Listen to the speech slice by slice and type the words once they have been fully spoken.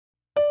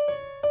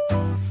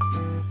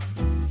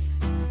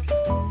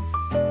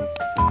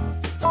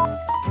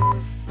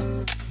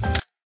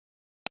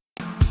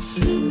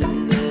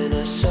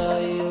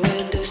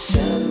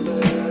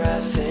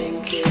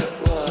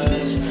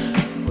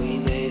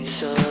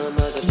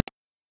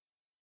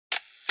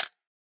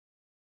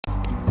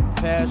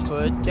Paris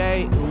for a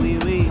date, oui,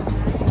 oui.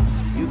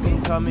 You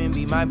can come and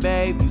be my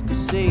babe, you can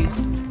see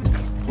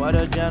what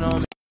a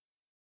gentleman.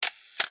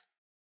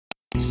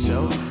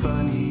 So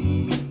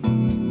funny,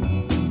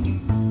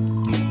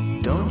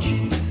 don't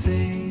you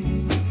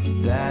think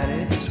that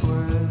it's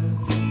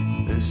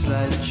worth the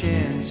slight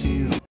chance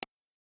you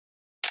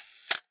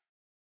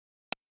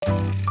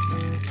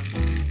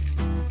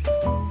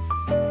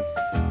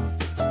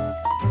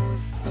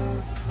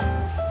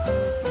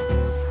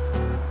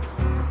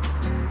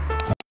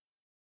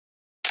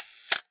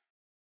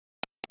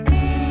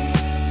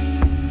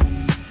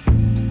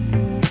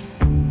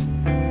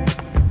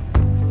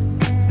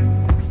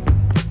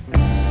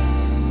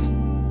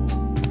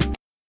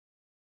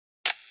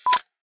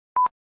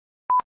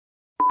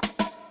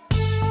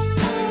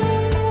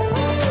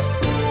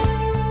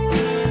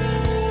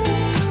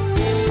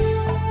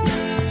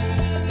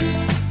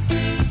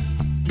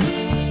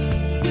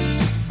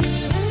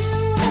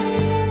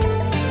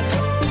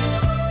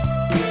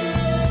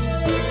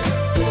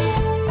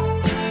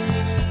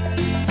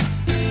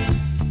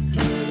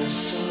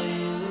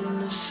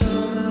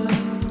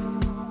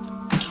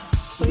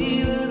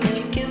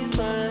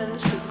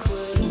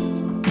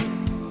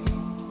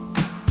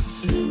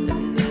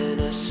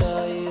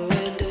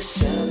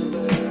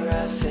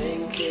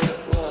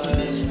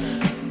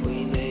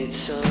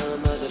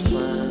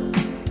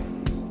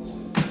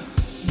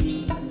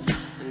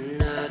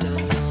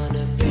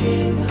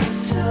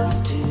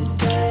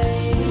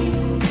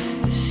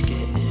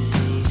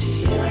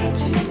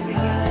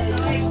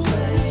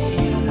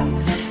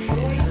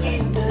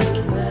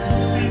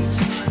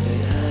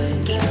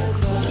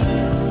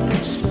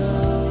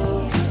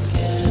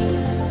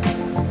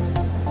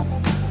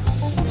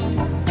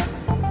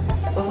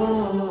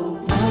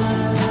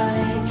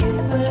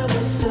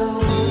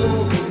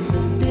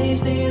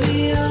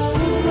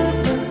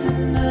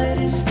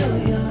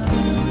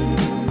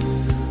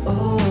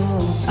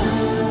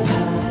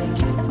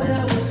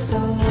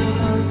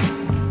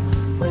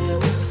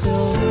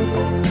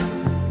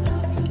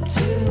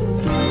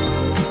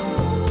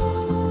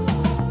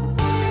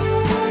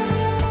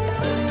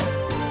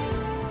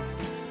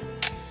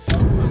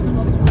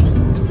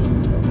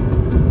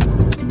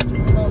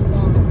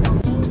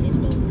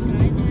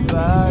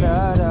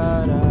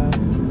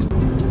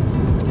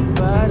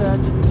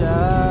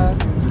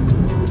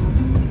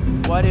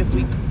What if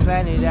we could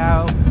plan it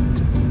out?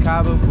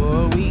 Cabo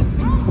for a week,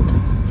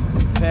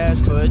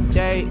 Paris for a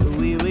date,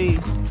 oui, oui.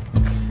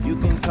 You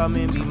can come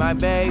and be my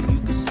babe, you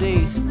can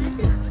see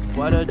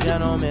what a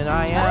gentleman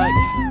I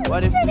am.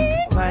 What if we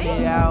could plan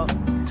it out?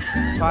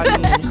 Party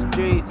in the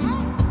streets,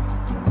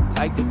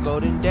 like the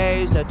golden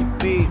days at the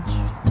beach.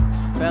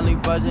 Family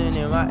buzzing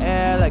in my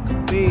air like a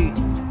beat.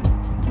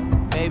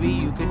 Maybe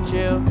you could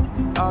chill.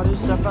 All this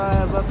stuff I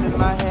have up in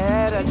my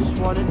head, I just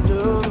wanna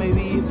do.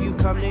 Maybe if you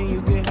come then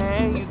you can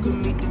hang, you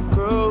can meet the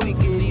crew. We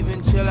could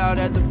even chill out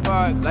at the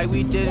park like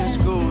we did in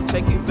school.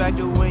 Take you back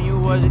to when you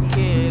was a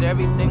kid,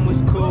 everything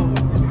was cool.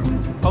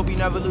 Hope you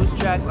never lose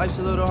track, life's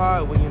a little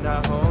hard when you're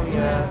not home,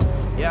 yeah.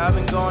 Yeah, I've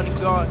been going and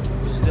going,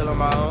 but still on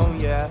my own,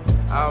 yeah.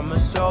 I'm a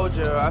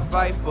soldier, I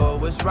fight for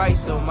what's right,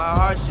 so my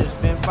heart's just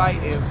been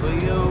fighting for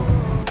you.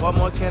 What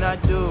more can I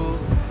do?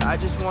 I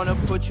just wanna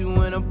put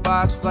you in a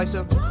box like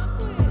some.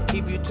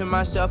 Keep you to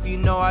myself, you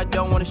know I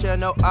don't wanna share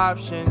no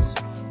options.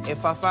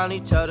 If I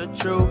finally tell the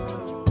truth,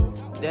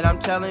 then I'm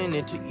telling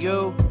it to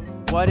you.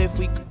 What if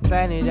we could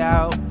plan it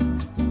out?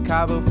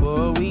 Cabo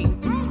for a week,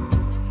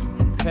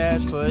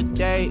 Paris for a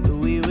date,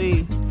 oui,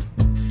 oui.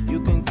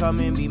 You can come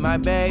and be my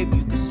babe,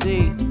 you can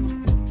see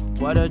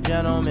what a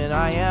gentleman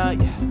I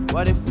am, yeah.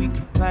 What if we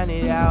could plan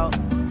it out?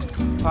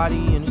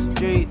 Party in the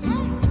streets,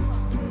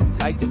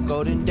 like the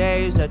golden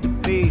days at the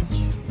beach.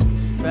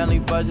 Family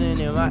buzzing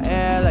in my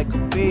air like a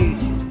beat.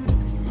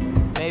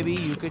 Maybe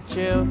you could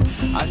chill.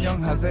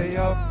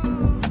 안녕하세요.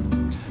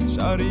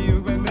 Shawty,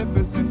 you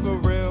beneficent for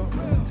real.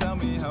 Tell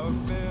me how it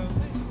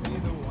feels to be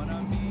the one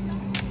I mean.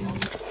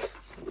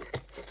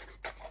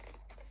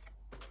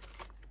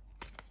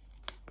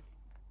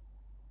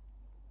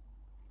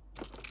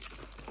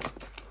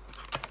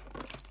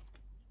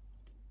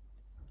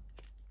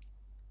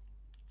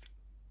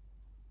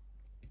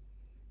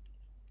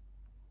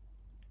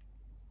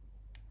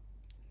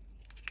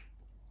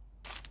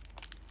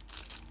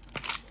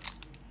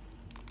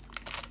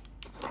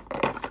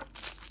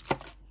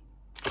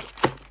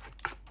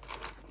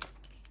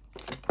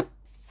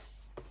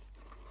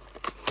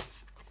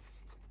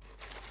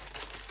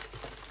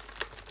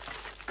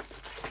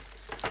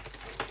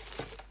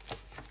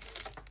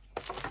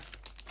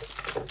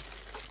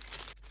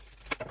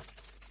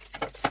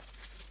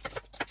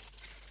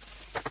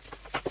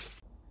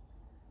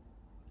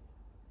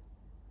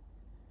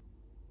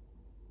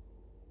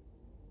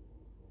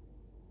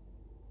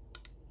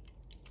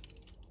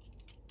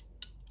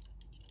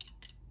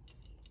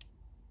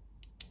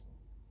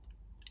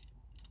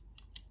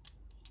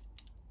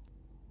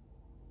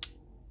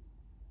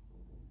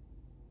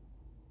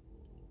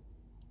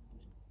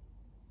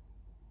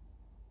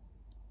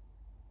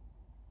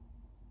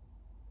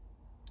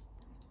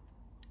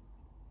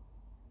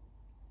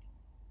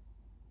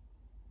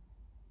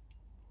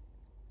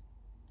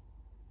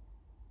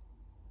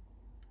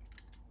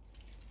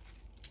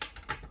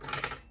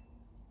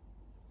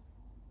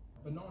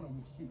 banana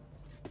with soup.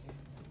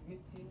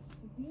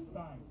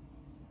 Bang.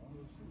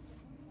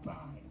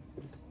 Bang.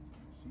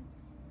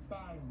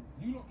 Bang.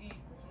 You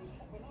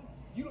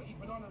don't eat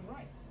banana and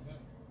rice. Yeah.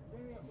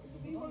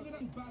 See, one of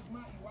them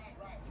basmati white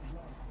rice and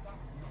rice.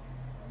 That's nuts.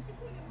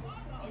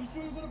 Are you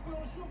sure you're gonna put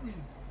on strawberries?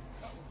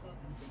 That was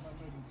perfect.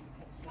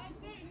 I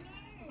don't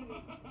know.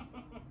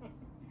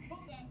 What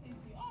did I say to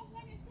you? Oh,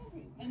 why get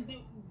strawberries? And the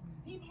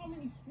deep how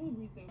many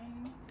strawberries though?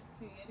 1,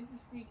 2, yeah, this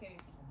is 3K.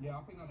 Yeah, I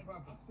think that's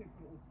perfect.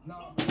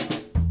 Now,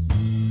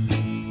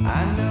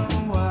 I know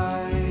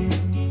why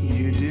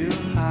you do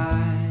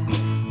hide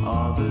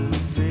all the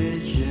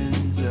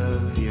visions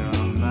of your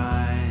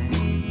mind.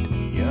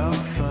 You're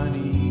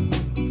funny.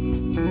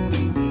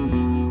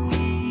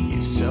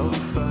 You're so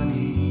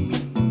funny.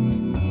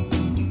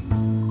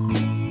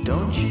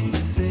 Don't you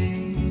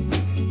think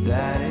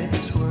that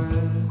it's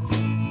worth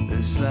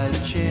the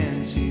slight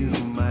chance you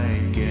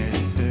might get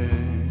hurt?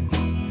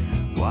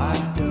 Why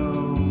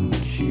don't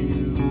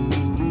you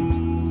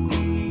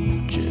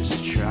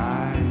just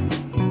try?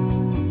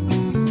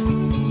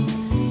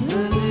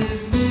 The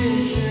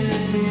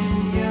division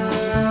in your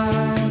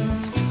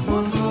eyes,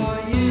 one for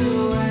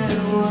you and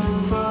one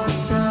for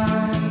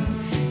time.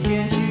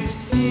 Can't you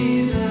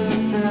see the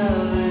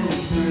bell is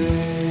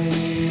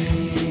breaking?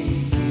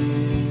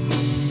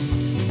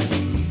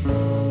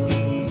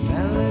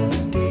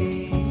 Melody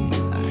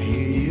I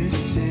hear you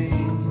sing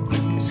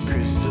is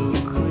crystal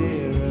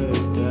clear, a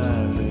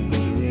diamond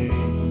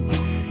ring.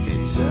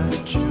 It's a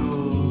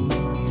jewel,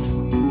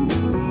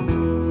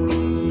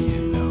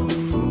 you're no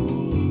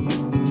fool.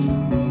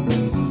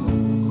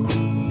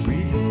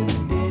 Breathing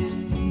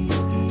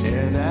in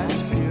air that's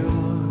pure,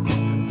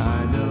 I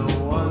know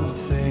one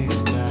thing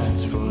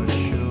that's for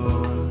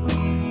sure.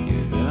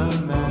 You're the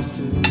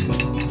master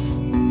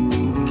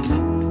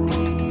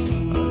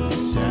of the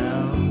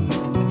sound.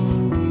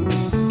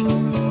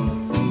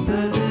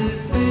 The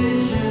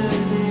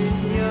division in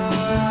your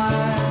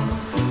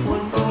eyes,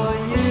 one for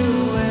you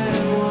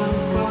and one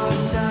for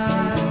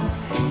time.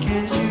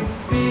 Can't you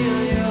feel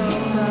your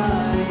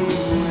body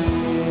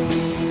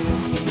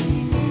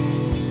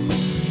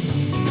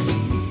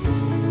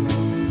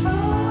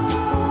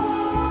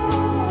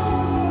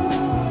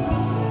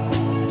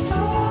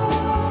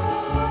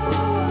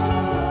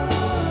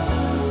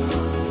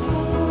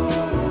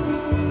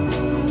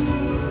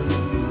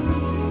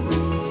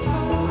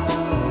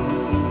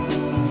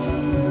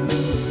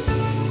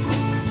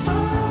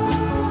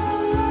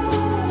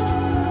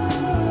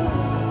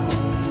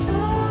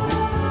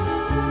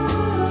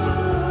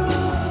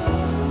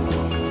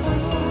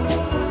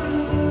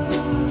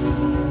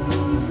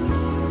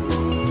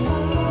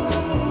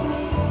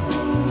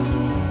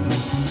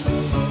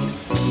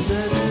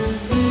The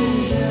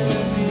division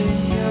in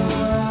your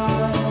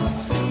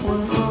eyes,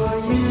 one for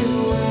you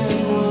and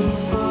one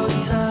for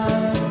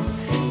time.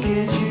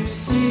 Can't you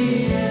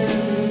see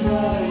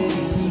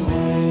everybody's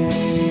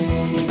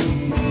waiting?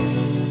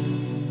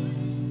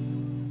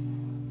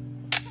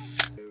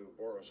 To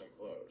borrow some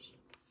clothes.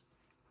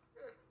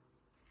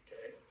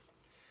 Okay.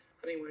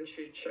 Honey, why don't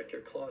you check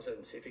your closet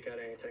and see if you got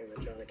anything that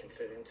Johnny can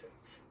fit into?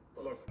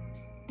 Oh, look.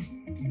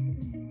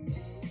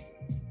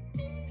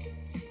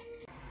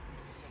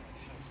 It's a sign of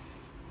the house, man.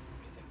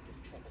 It means I can get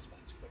to trouble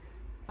spots quicker.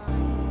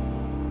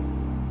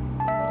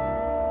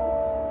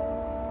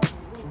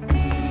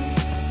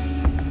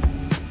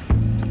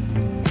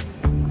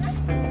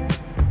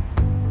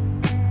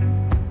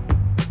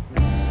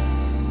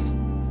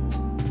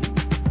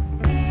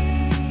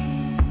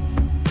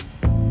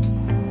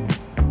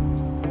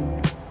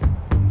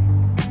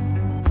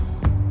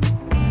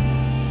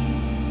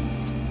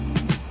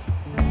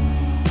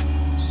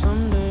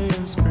 Someday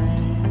in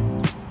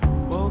spring,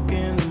 woke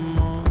in the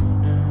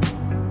morning.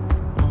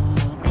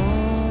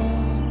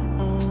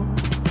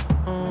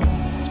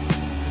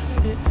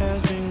 It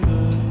has been good.